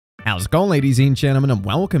How's it going, ladies and gentlemen, and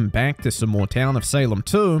welcome back to some more Town of Salem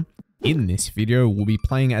 2. In this video, we'll be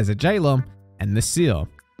playing as a Jailor and the Seer.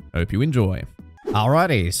 Hope you enjoy.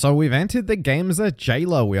 Alrighty, so we've entered the game as a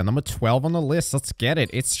Jailor. We are number 12 on the list. Let's get it.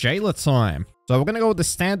 It's Jailor time. So we're going to go with the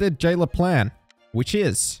standard Jailor plan, which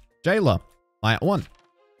is Jailor, Night 1,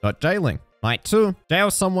 not jailing. Night 2, jail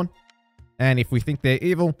someone. And if we think they're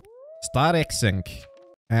evil, start Xing.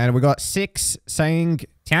 And we got 6 saying,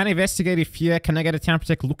 Town Investigator Fear, can I get a Town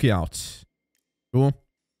Protect Lookout? Cool.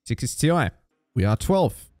 6 is TI. We are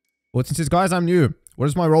 12. Well, since says, guys, I'm new. What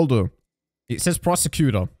does my role do? It says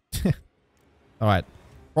Prosecutor. Alright.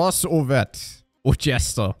 Pros or Vet. Or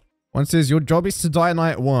Jester. One says, your job is to die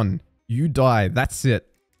night 1. You die. That's it.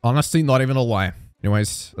 Honestly, not even a lie.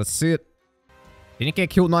 Anyways, let's see it. Didn't get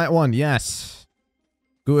killed night 1. Yes.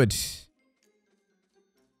 Good.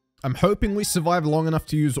 I'm hoping we survive long enough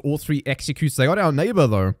to use all 3 executes. They got our neighbor,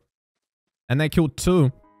 though. And they killed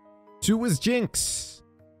 2. 2 was Jinx.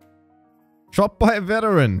 Shot by a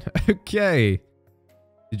veteran. Okay.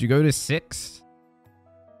 Did you go to 6?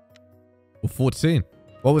 Or 14?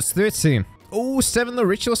 What was 13? Oh, 7 the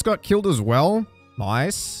Ritualist got killed as well.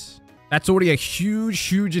 Nice. That's already a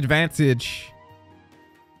huge advantage.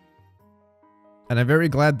 And I'm very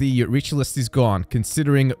glad the Ritualist is gone,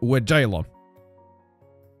 considering we're Jailor.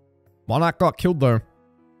 Monarch got killed, though.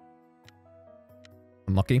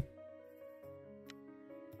 Unlucky.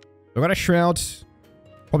 We got a Shroud.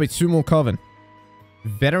 Probably 2 more Coven.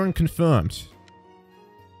 Veteran confirmed.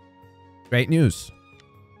 Great news.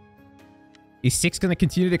 Is 6 going to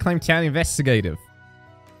continue to claim Town Investigative?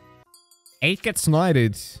 8 gets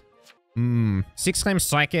knighted. 6 claims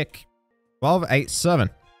Psychic. 12, 8, 7.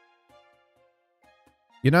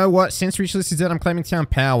 You know what? Since Ritualist is dead, I'm claiming Town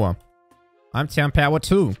Power. I'm Town Power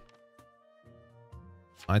 2.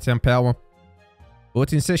 Town Power.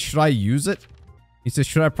 Bulletin says, should I use it? He says,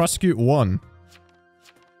 should I prosecute 1?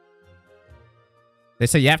 They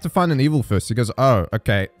say, you have to find an evil first. He goes, oh,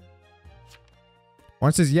 okay.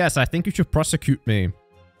 1 says, yes, I think you should prosecute me.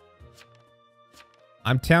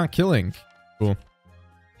 I'm Town Killing. Cool.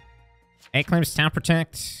 8 claims Town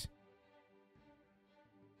Protect.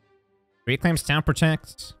 3 claims Town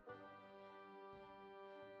Protect.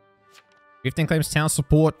 15 claims Town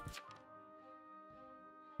Support.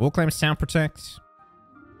 4 claims Town Protect.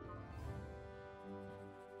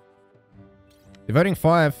 They're voting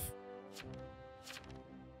 5.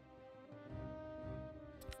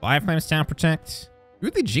 5 claims Town Protect. Who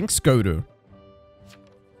did Jinx go to?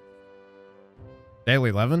 Daily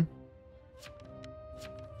 11.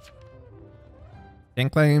 10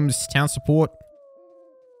 claims Town Support.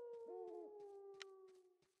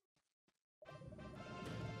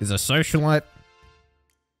 Is a Socialite.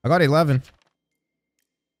 I got 11.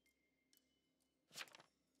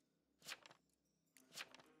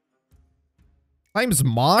 Claims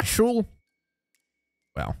Marshall?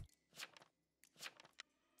 Well.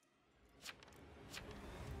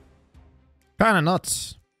 Kinda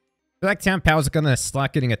nuts. I feel like Town Power's gonna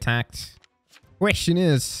start getting attacked. Question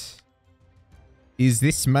is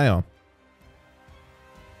this male?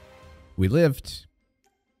 We lived.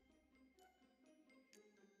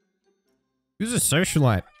 Who's a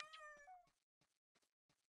Socialite?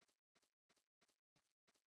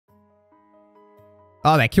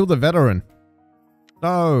 Oh, they killed a veteran.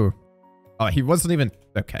 No. Oh, he wasn't even...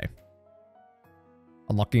 Okay.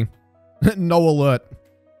 Unlucky. No alert.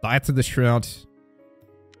 Died to the Shroud.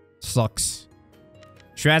 Sucks.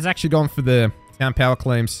 Shroud's actually gone for the Town Power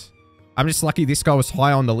claims. I'm just lucky this guy was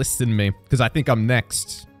higher on the list than me, because I think I'm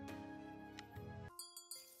next.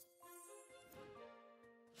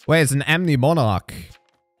 Wait, it's an Monarch.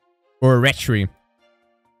 Or a Retry.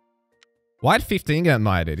 Why did 15 get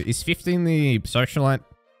knighted? Is 15 the Socialite?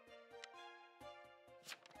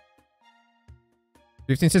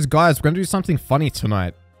 15 says, guys, we're going to do something funny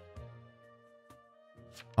tonight.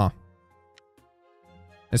 Oh.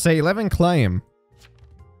 They say 11 claim.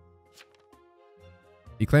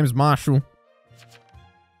 He claims Marshall.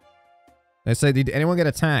 They say, did anyone get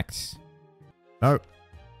attacked? No.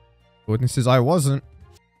 Gordon says, I wasn't.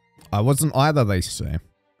 I wasn't either, they say.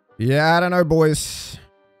 Yeah, I don't know, boys.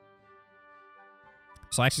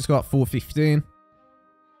 Sykes has got 415.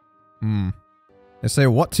 They say,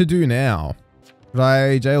 what to do now? Should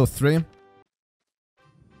I jail 3?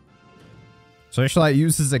 So shall I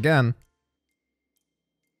use this again?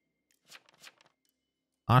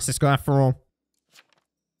 Ask this guy for all.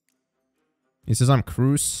 He says I'm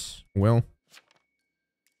Cruz. Well.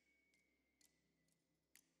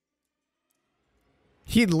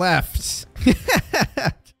 He left.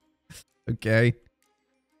 Okay.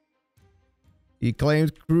 He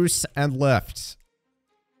claimed Cruz and left.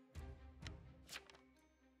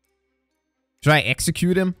 Should I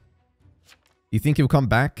execute him? You think he'll come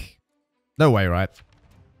back? No way, right?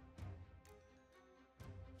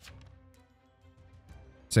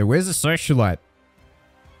 So where's the socialite?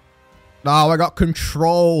 No, I got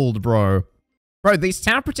controlled, bro. Bro, these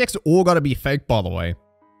town protects all gotta be fake, by the way.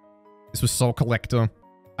 This was Soul Collector.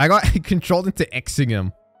 I got controlled into Xing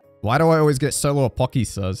him. Why do I always get solo Apocky,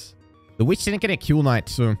 says? The witch didn't get a kill knight,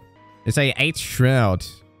 too. It's a 8 Shroud.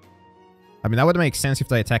 I mean, that would make sense if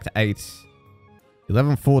they attacked 8.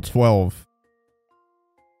 11, 4, 12.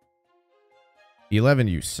 11,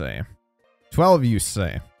 you say. 12, you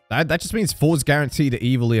say. That just means 4's guaranteed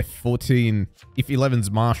evil if 14... If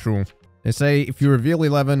 11's martial. They say, if you reveal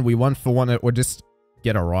 11, we 1 for 1 it, or just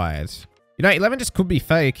get a ride. You know, 11 just could be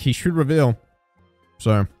fake. He should reveal.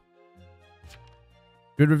 So...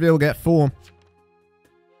 Should reveal, get 4.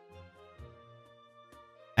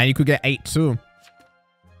 And you could get 8 too.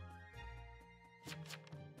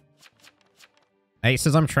 8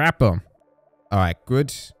 says I'm Trapper. Alright,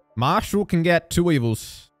 good. Marshall can get 2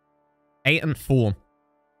 evils. 8 and 4.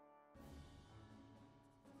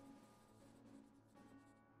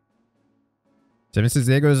 7 says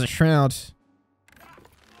there goes a Shroud.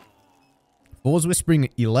 4's whispering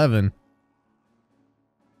 11.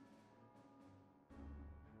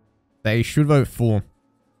 They should vote 4.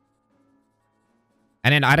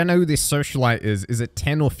 And then I don't know who this socialite is. Is it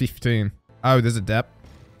 10 or 15? Oh, there's a depth.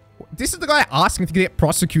 This is the guy asking to get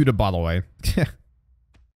Prosecutor, by the way.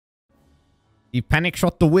 He panic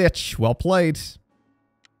shot the witch. Well played.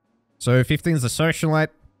 So 15's the socialite.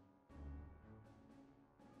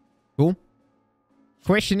 Cool.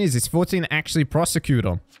 Question is 14 actually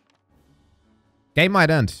Prosecutor? Game might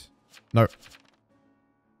end. No.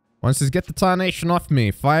 1 says, get the Tarnation off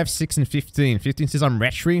me. 5, 6, and 15. 15 says, I'm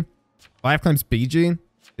Retry. 5 claims BG.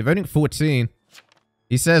 They're voting 14.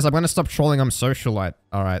 He says, I'm going to stop trolling. I'm socialite.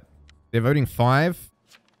 Alright. They're voting 5.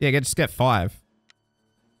 Yeah, just get 5.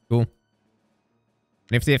 Cool. And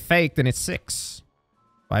if they're fake, then it's 6.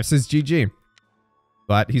 5 says GG.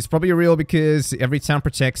 But he's probably real because every town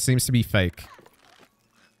protects seems to be fake.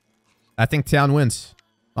 I think town wins.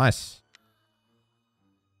 Nice.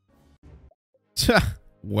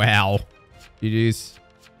 Wow. GG's.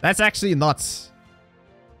 That's actually nuts.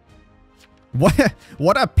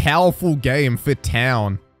 What a powerful game for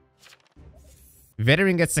town.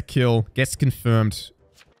 Veteran gets a kill. Gets confirmed.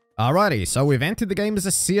 Alrighty, so we've entered the game as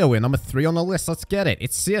a Seer. We're number 3 on the list. Let's get it.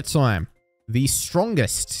 It's Seer time. The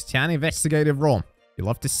strongest town investigative role. You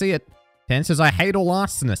love to see it. 10 says, I hate all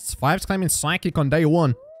Arsonists. 5's claiming Psychic on day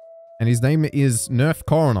 1. And his name is Nerf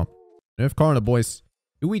Coroner. Nerf Coroner, boys.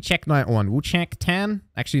 Do we check night 1? We'll check 10.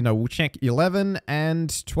 Actually, no, we'll check 11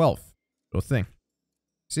 and 12. Sure thing.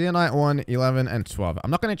 Seer night 1, 11, and 12.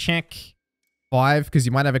 I'm not going to check 5 because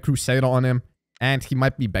you might have a Crusader on him. And he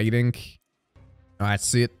might be baiting. Alright,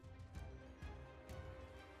 see it.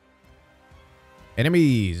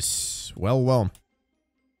 Enemies. Well.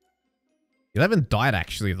 11 died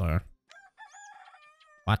actually, though.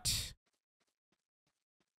 What?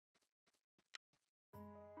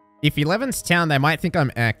 If 11's town, they might think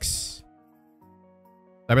I'm X.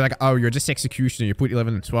 They'll be like, oh, you're just Executioner. You put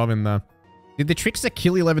 11 and 12 in there. Did the Trickster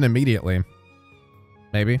kill 11 immediately?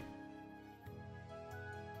 Maybe.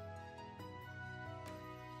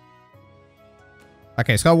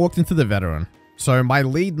 Okay, so I walked into the Veteran. So my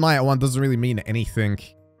lead night 1 doesn't really mean anything.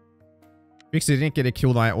 Trickster didn't get a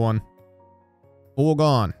kill night 1. 4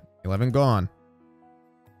 gone. 11 gone.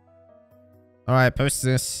 Alright, post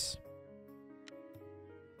this.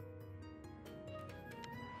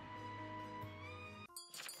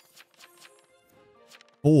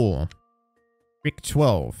 Four. Rick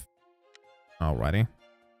 12. Alrighty.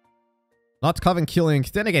 Not Coven killing.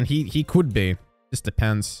 Then again, he could be. Just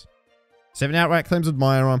depends. 7 outright claims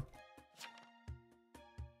Admirer.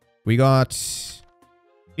 We got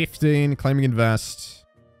 15 claiming Invest.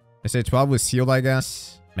 I say 12 was sealed, I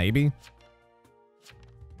guess. Maybe.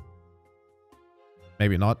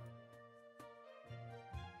 Maybe not.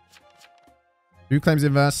 2 claims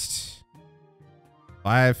Invest.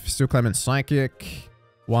 5 still claiming Psychic.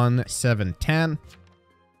 1, 7, 10.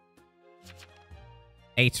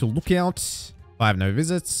 8 Lookout. 5 no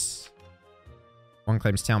visits. 1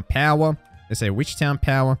 claims Town Power. They say which Town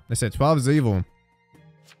Power? They say 12 is evil.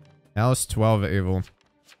 How's 12 evil?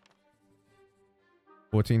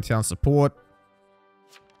 14 Town Support.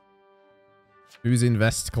 Who's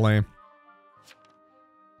Invest claim?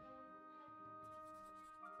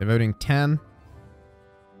 They're voting 10.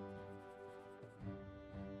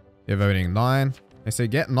 They're voting 9. They say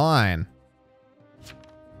get 9.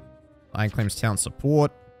 9 claims Town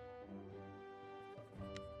Support.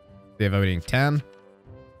 They're voting 10.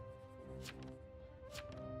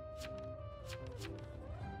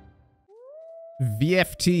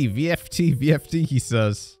 VFT, VFT, VFT, he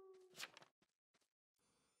says.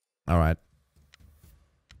 Alright.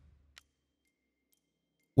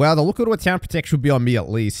 Well, the look at what town protect should be on me at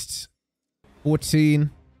least. 14.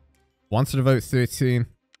 Wants to vote 13.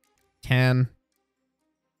 10.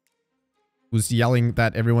 Was yelling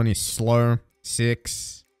that everyone is slow.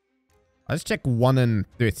 6. Let's check 1 and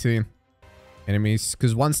 13 enemies,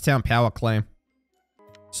 because 1's town power claim.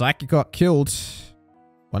 Psychic got killed.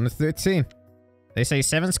 1 and 13. They say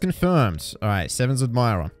 7's confirmed. Alright, 7's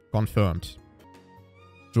admirer. Confirmed.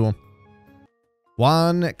 Sure.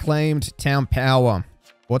 1 claimed town power.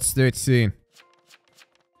 What's 13?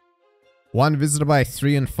 1 visited by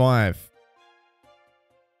 3 and 5.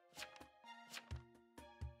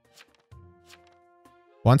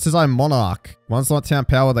 One says I'm Monarch. 1's not town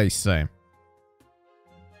power, they say.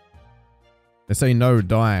 They say no,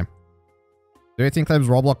 die. 13 claims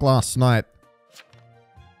Roblox last night.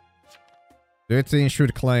 13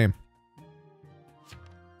 should claim.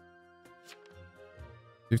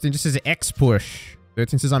 15 just says X push.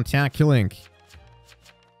 13 says I'm town killing.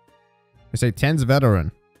 They say 10's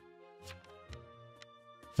veteran.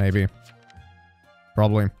 Maybe.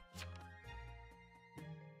 Probably.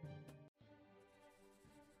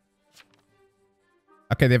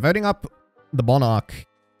 Okay, they're voting up the Monarch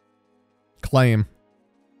claim.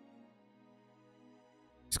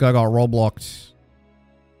 This guy got Robloxed.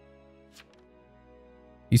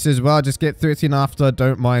 He says, well, just get 13 after,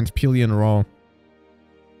 don't mind pillion roll.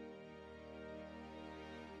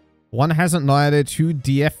 1 hasn't knighted, 2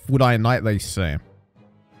 DF would I knight, they say.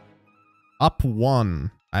 Up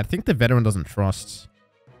 1. I think the veteran doesn't trust.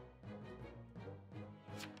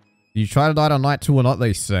 You try to knight on knight 2 or not,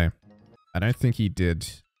 they say. I don't think he did.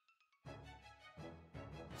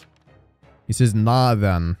 He says, nah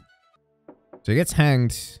then. So he gets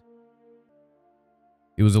hanged.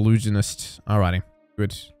 He was Illusionist. Alrighty.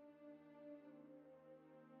 Good.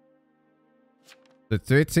 The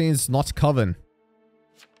 13's not Coven.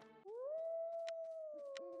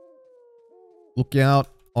 Look out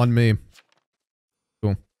on me.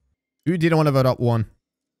 Cool. Who didn't want to vote up 1?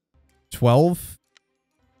 12.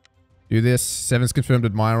 Do this. 7's confirmed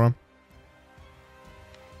admirer.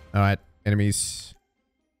 Alright. Enemies.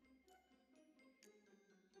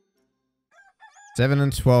 7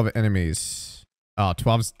 and 12 enemies. Oh,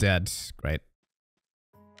 12's dead. Great.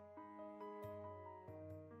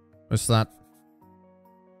 What's that?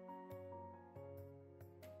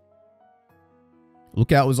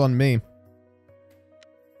 Lookout was on me.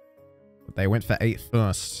 But they went for 8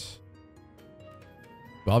 first.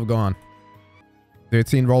 12 gone.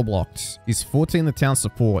 13 roll blocked. Is 14 the town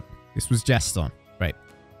support? This was Jester. Great.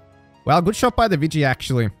 Well, good shot by the Vigi,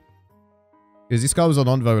 actually. Because this guy was a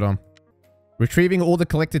non-voter. Retrieving all the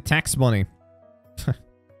collected tax money.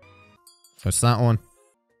 What's that one?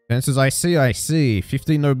 Ben says, I see.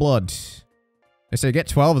 15 no blood. They say, get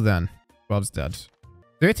 12 then. 12's dead.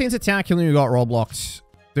 13's a town killing who got roll blocked.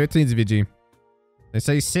 13's Vigi. They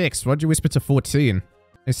say 6. Why'd you whisper to 14?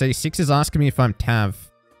 They say 6 is asking me if I'm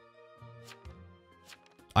Tav.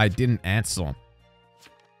 I didn't answer.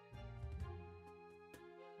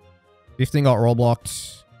 15 got roll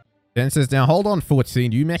blocked. Ben says, now hold on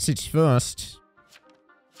 14. You messaged first.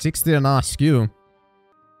 6 didn't ask you.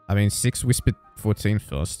 I mean, 6 whispered 14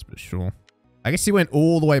 first, but sure. I guess he went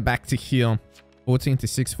all the way back to here. 14 to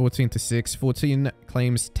 6, 14 to 6. 14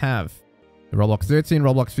 claims Tav. Roblox 13,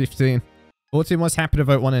 Roblox 15. 14 was happy to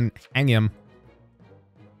vote 1 and hang him.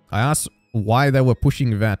 I asked why they were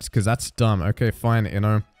pushing that, because that's dumb. Okay, fine,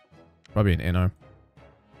 Inno. Probably an Inno.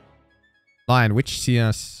 9, which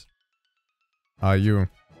CS are you?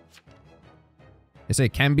 They say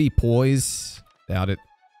can be poise. Doubt it.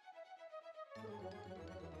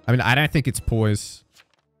 I mean, I don't think it's poise.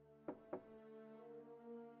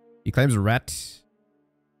 He claims rat.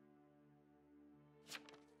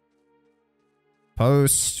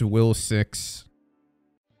 Post, will 6.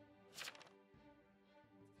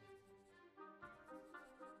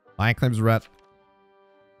 I claims rat.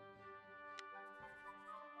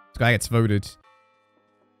 This guy gets voted.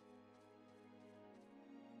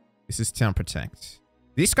 This is town protect.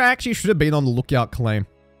 This guy actually should have been on the lookout claim.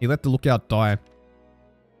 He let the lookout die.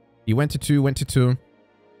 He went to 2, went to 2,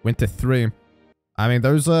 went to 3. I mean,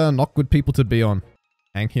 those are not good people to be on.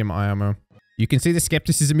 Hang him, IMO. You can see the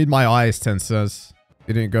skepticism in my eyes, Ten says.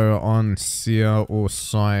 Didn't go on Seer or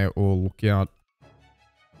Psy or Lookout.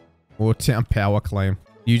 Or Town Power claim.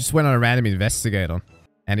 You just went on a random Investigator.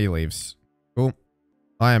 And he leaves. Cool.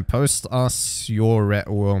 I am post us your ret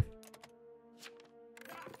will.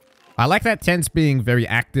 I like that 10's being very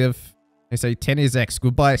active. They say 10 is X.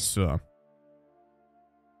 Goodbye, sir.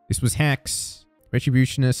 This was Hex.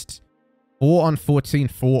 Retributionist. 4 on 14,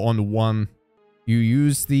 4 on 1. You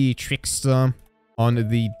use the Trickster on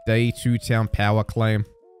the day 2 town power claim.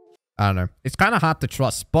 I don't know. It's kind of hard to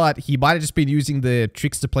trust, but he might have just been using the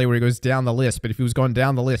Trickster play where he goes down the list. But if he was going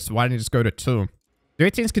down the list, why didn't he just go to 2?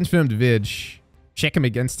 13's confirmed Vig. Check them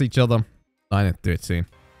against each other. 9 and 13.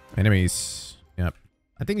 Enemies. Yep.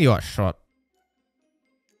 I think he got shot.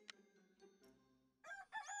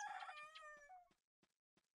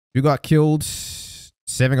 You got killed.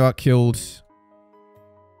 7 got killed.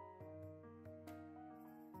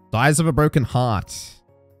 Dies of a broken heart.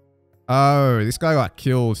 Oh, this guy got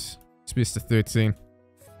killed. It's Mr. 13.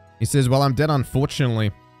 He says, well, I'm dead,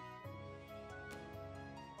 unfortunately.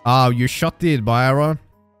 Oh, you shot the admirer?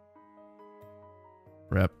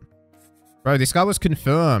 Rep. Bro, this guy was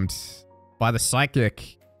confirmed by the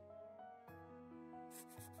psychic.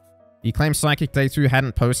 He claimed psychic day 2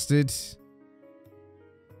 hadn't posted.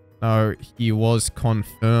 No, he was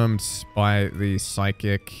confirmed by the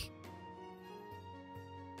psychic.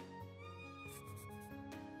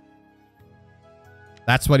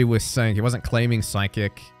 That's what he was saying. He wasn't claiming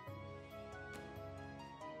psychic.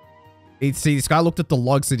 See, this guy looked at the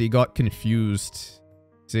logs and he got confused.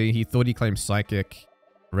 See, he thought he claimed psychic.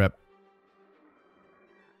 Rep.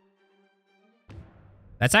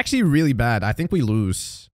 That's actually really bad. I think we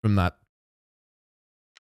lose from that.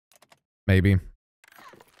 Maybe.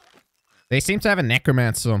 They seem to have a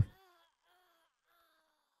Necromancer.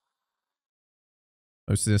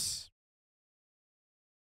 What's this?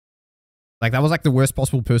 Like, that was like the worst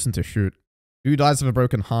possible person to shoot. 2 dies of a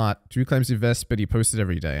broken heart. 2 claims the vest, but he posted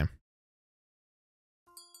every day.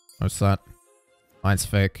 What's that? Mine's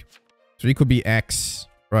fake. 3 could be X.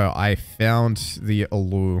 Bro, I found the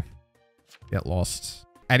Allu. Get lost.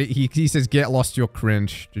 And he says, get lost, you're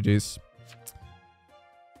cringe. GG's.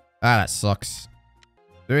 Ah, that sucks.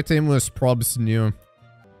 13 was probs new.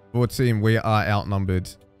 14, we are outnumbered.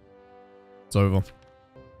 It's over.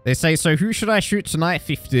 They say, so who should I shoot tonight?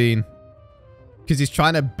 15. Because he's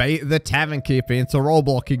trying to bait the tavern keeper into role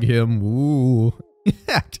blocking him. Ooh.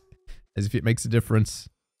 As if it makes a difference.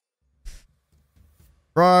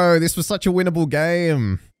 Bro, this was such a winnable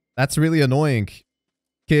game. That's really annoying.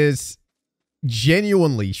 Because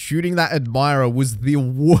genuinely, shooting that admirer was the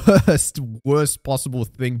worst possible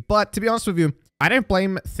thing. But to be honest with you, I don't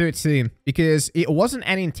blame 13 because it wasn't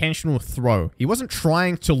an intentional throw. He wasn't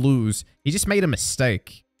trying to lose. He just made a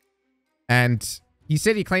mistake. And he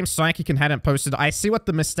said he claimed psychic and hadn't posted. I see what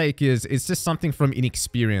the mistake is. It's just something from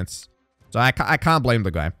inexperience. So I can't blame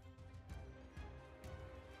the guy.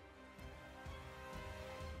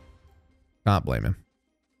 Can't blame him.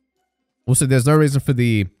 Also, there's no reason for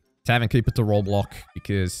the tavern keeper to roll block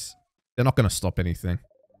because they're not going to stop anything.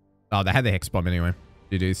 Oh, they had the hex bomb anyway.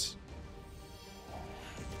 GG's.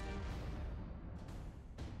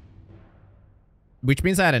 Which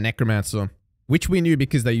means I had a Necromancer. Which we knew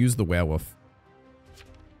because they used the werewolf.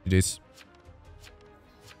 GG's.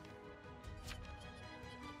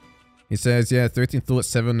 He says, yeah, 13 thought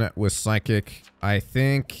 7 was psychic. I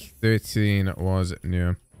think 13 was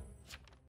new.